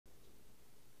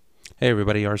Hey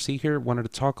everybody, RC here. Wanted to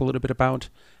talk a little bit about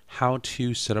how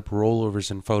to set up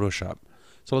rollovers in Photoshop.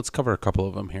 So let's cover a couple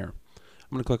of them here. I'm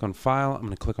going to click on File, I'm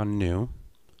going to click on New,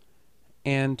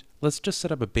 and let's just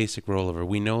set up a basic rollover.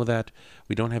 We know that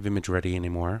we don't have image ready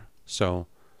anymore, so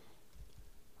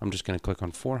I'm just going to click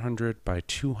on 400 by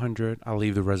 200. I'll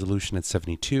leave the resolution at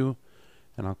 72,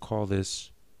 and I'll call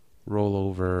this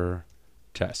rollover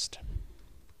test.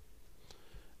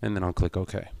 And then I'll click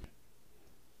OK.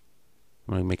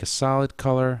 I'm going to make a solid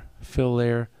color fill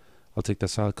layer. I'll take the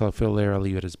solid color fill layer, I'll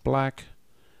leave it as black,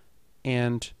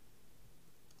 and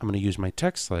I'm going to use my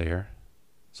text layer.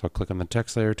 So I'll click on the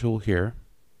text layer tool here,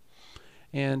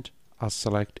 and I'll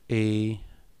select a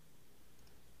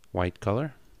white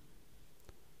color,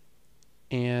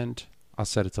 and I'll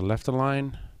set it to left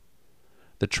align.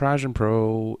 The Trajan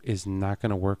Pro is not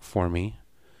going to work for me.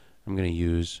 I'm going to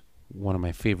use one of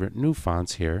my favorite new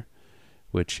fonts here,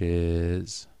 which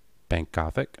is Bank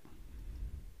Gothic,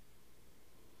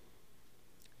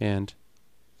 and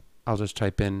I'll just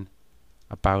type in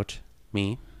about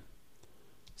me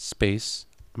space.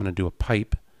 I'm going to do a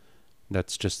pipe.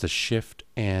 That's just a shift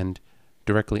and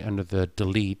directly under the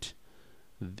delete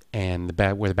and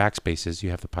the where the backspace is, you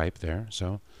have the pipe there.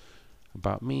 So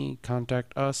about me,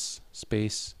 contact us,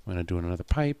 space. I'm going to do another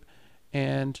pipe,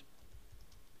 and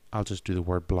I'll just do the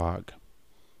word blog.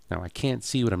 Now I can't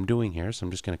see what I'm doing here, so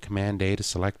I'm just going to Command A to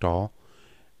select all,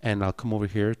 and I'll come over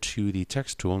here to the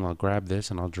text tool and I'll grab this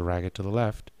and I'll drag it to the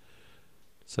left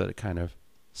so that it kind of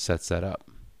sets that up.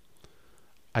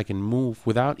 I can move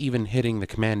without even hitting the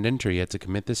Command Enter yet to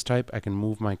commit this type. I can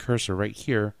move my cursor right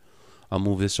here. I'll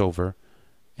move this over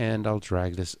and I'll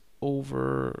drag this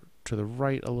over to the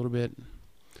right a little bit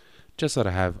just so that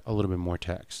I have a little bit more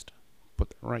text. Put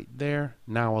that right there.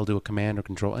 Now I'll do a Command or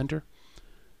Control Enter.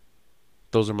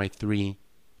 Those are my three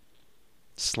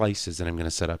slices that I'm going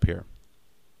to set up here.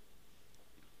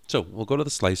 So we'll go to the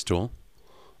slice tool.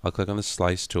 I'll click on the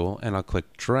slice tool and I'll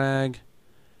click drag,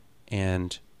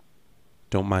 and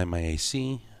don't mind my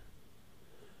AC,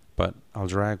 but I'll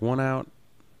drag one out.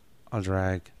 I'll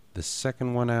drag the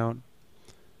second one out,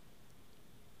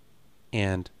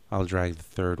 and I'll drag the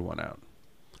third one out.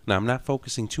 Now I'm not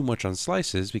focusing too much on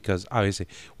slices because obviously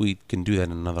we can do that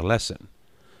in another lesson.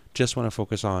 Just want to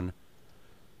focus on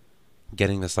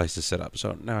getting the slices set up.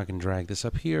 So now I can drag this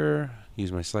up here,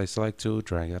 use my slice select tool,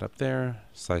 drag that up there,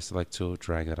 slice select tool,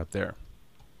 drag that up there.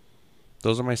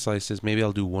 Those are my slices. Maybe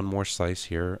I'll do one more slice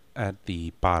here at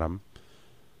the bottom.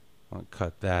 I'll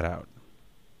cut that out.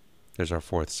 There's our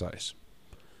fourth slice.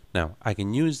 Now I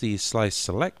can use the slice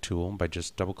select tool by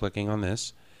just double clicking on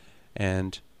this,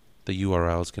 and the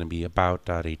URL is going to be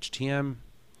about.htm,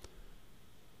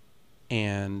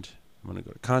 and I'm going to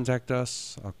go to contact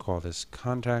us. I'll call this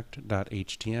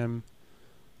contact.htm.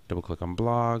 Double click on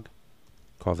blog.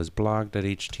 Call this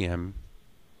blog.htm.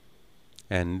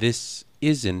 And this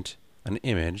isn't an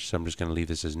image, so I'm just going to leave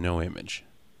this as no image.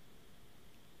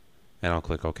 And I'll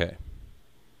click OK.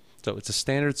 So it's a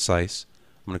standard slice.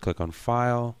 I'm going to click on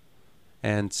File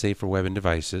and Save for Web and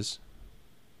Devices.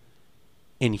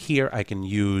 In here, I can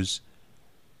use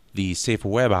the Save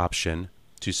for Web option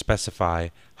to specify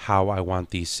how I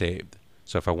want these saved.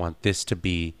 So if I want this to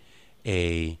be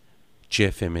a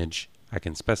GIF image, I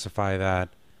can specify that.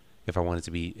 If I want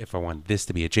this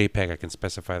to be a JPEG, I can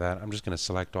specify that. I'm just going to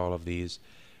select all of these,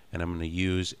 and I'm going to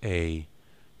use a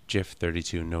GIF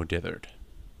 32 no dithered.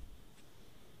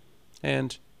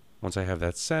 And once I have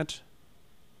that set,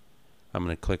 I'm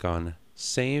going to click on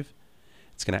Save.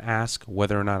 It's going to ask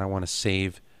whether or not I want to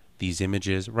save these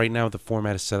images. Right now the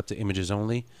format is set up to images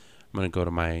only. I'm going to go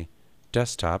to my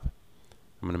desktop.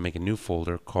 I'm going to make a new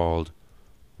folder called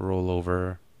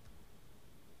rollover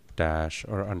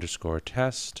 _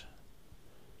 test.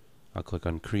 I'll click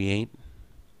on create,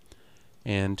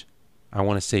 and I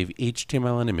want to save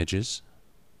HTML and images.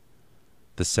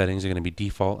 The settings are going to be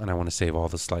default, and I want to save all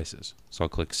the slices. So I'll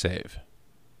click save.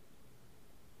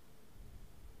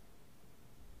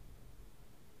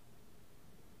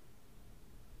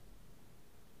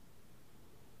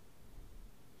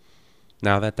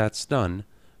 Now that that's done,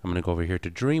 I'm going to go over here to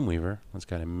Dreamweaver. Let's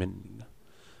go ahead and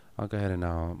I'll go ahead and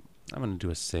I'm going to do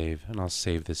a save, and I'll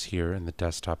save this here in the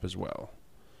desktop as well.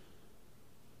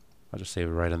 I'll just save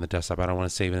it right on the desktop. I don't want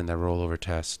to save it in that rollover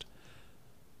test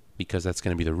because that's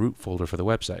going to be the root folder for the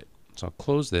website. So I'll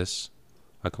close this.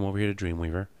 I'll come over here to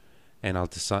Dreamweaver, and I'll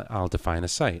define a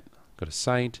site. Go to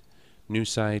Site, New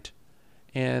Site,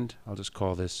 and I'll just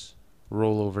call this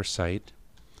Rollover Site.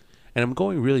 And I'm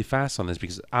going really fast on this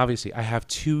because obviously I have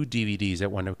two DVDs that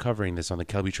wind up covering this on the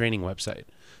Kelby Training website.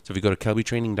 So if you go to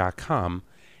kelbytraining.com,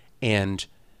 and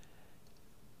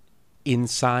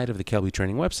inside of the Kelby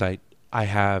Training website, I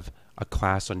have a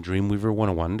class on Dreamweaver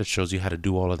 101 that shows you how to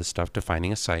do all of this stuff to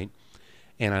finding a site.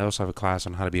 And I also have a class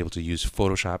on how to be able to use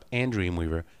Photoshop and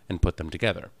Dreamweaver and put them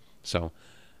together. So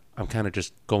I'm kind of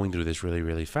just going through this really,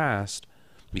 really fast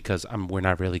because we're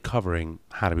not really covering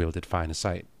how to be able to define a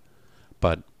site.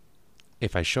 But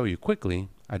if I show you quickly,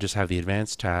 I just have the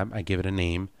Advanced tab. I give it a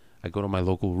name. I go to my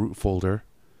local root folder,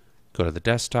 go to the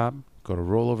desktop, go to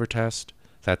Rollover Test.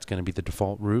 That's going to be the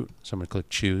default root. So I'm going to click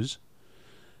Choose.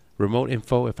 Remote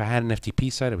info, if I had an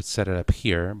FTP site, I would set it up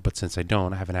here. But since I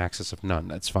don't, I have an access of none.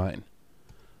 That's fine.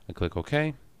 I click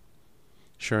OK.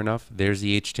 Sure enough, there's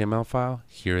the HTML file.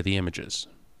 Here are the images.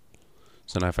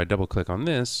 So now if I double click on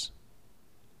this,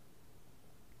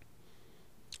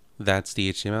 that's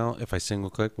the HTML. If I single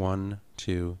click 1,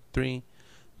 2, 3,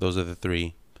 those are the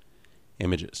 3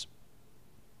 images.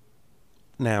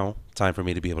 Now, time for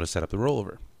me to be able to set up the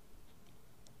rollover.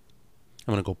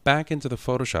 I'm going to go back into the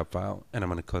Photoshop file and I'm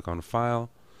going to click on File,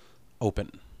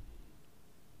 Open.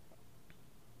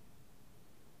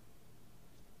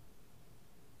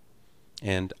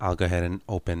 And I'll go ahead and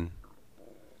open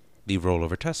the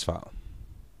rollover test file.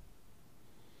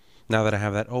 Now that I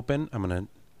have that open, I'm going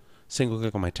to single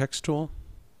click on my text tool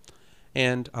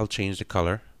and I'll change the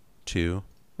color to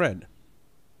red.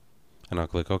 And I'll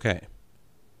click OK.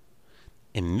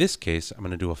 In this case, I'm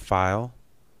going to do a file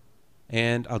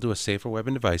and I'll do a save for web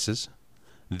and devices.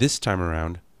 This time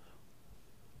around,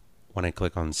 when I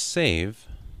click on save,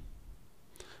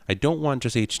 I don't want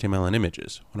just HTML and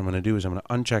images. What I'm going to do is I'm going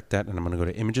to uncheck that and I'm going to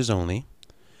go to images only.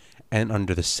 And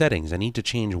under the settings, I need to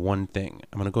change one thing.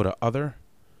 I'm going to go to other,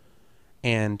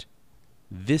 and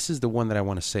this is the one that I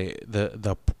want to say,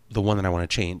 the one that I want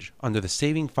to change. Under the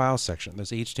saving files section,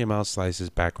 there's HTML, slices,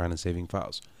 background, and saving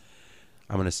files.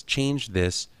 I'm going to change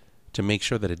this to make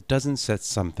sure that it doesn't set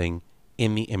something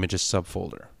in the images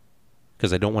subfolder,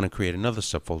 because I don't want to create another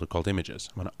subfolder called images.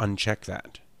 I'm going to uncheck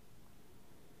that.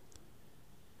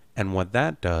 And what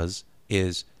that does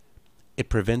is it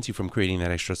prevents you from creating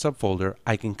that extra subfolder.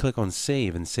 I can click on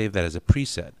save and save that as a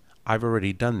preset. I've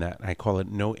already done that. I call it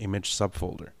no image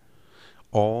subfolder.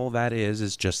 All that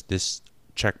is just this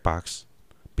checkbox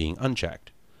being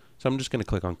unchecked. So I'm just going to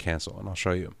click on cancel and I'll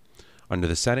show you. Under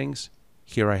the settings,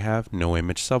 here I have no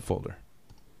image subfolder.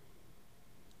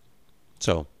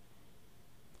 So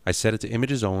I set it to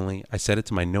images only. I set it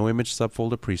to my no image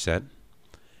subfolder preset.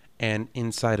 And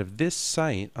inside of this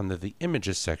site, under the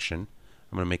images section,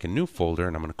 I'm going to make a new folder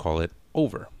and I'm going to call it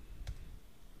over.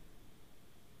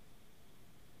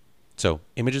 So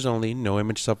images only, no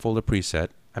image subfolder preset.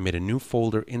 I made a new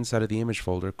folder inside of the image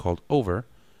folder called over,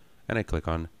 and I click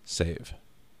on save.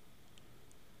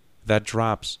 That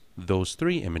drops those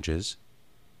 3 images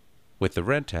with the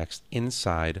red text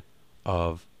inside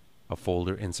of a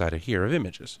folder inside of here of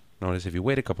images. Notice if you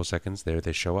wait a couple seconds, there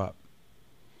they show up.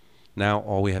 Now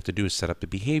all we have to do is set up the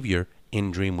behavior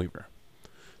in Dreamweaver.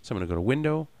 So I'm going to go to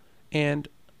Window, and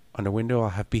under Window I'll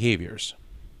have Behaviors.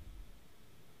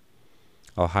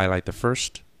 I'll highlight the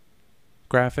first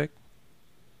graphic,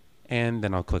 and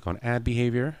then I'll click on Add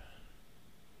Behavior.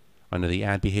 Under the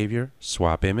Add Behavior,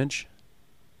 Swap Image.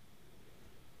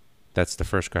 That's the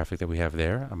first graphic that we have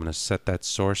there. I'm going to set that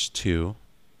source to,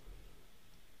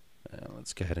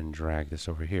 let's go ahead and drag this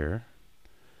over here.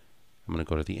 I'm going to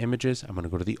go to the images. I'm going to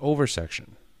go to the over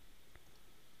section.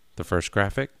 The first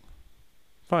graphic,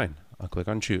 fine. I'll click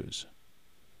on choose.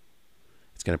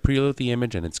 It's going to preload the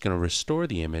image and it's going to restore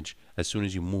the image as soon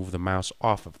as you move the mouse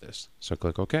off of this. So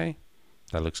click OK.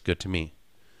 That looks good to me.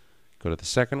 Go to the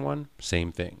second one,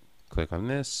 same thing. Click on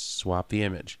this, swap the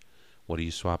image. What are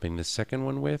you swapping this second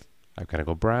one with? I've got to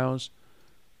go browse.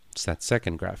 It's that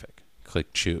second graphic.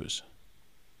 Click choose.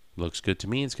 Looks good to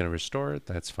me. It's going to restore it.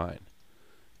 That's fine.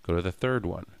 Go to the third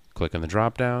one. Click on the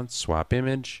drop down, swap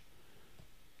image.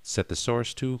 Set the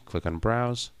source to, click on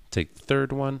browse. Take the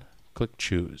third one, click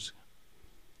choose.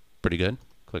 Pretty good.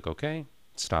 Click OK.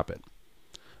 Stop it.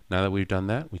 Now that we've done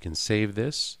that, we can save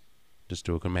this. Just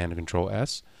do a Command and Control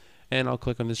S. And I'll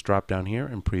click on this drop down here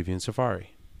and preview in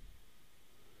Safari.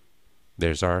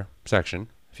 There's our section.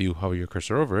 If you hover your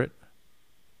cursor over it,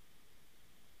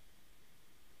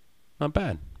 not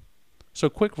bad. So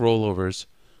quick rollovers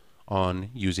on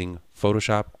using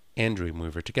Photoshop and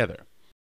Dreamweaver together.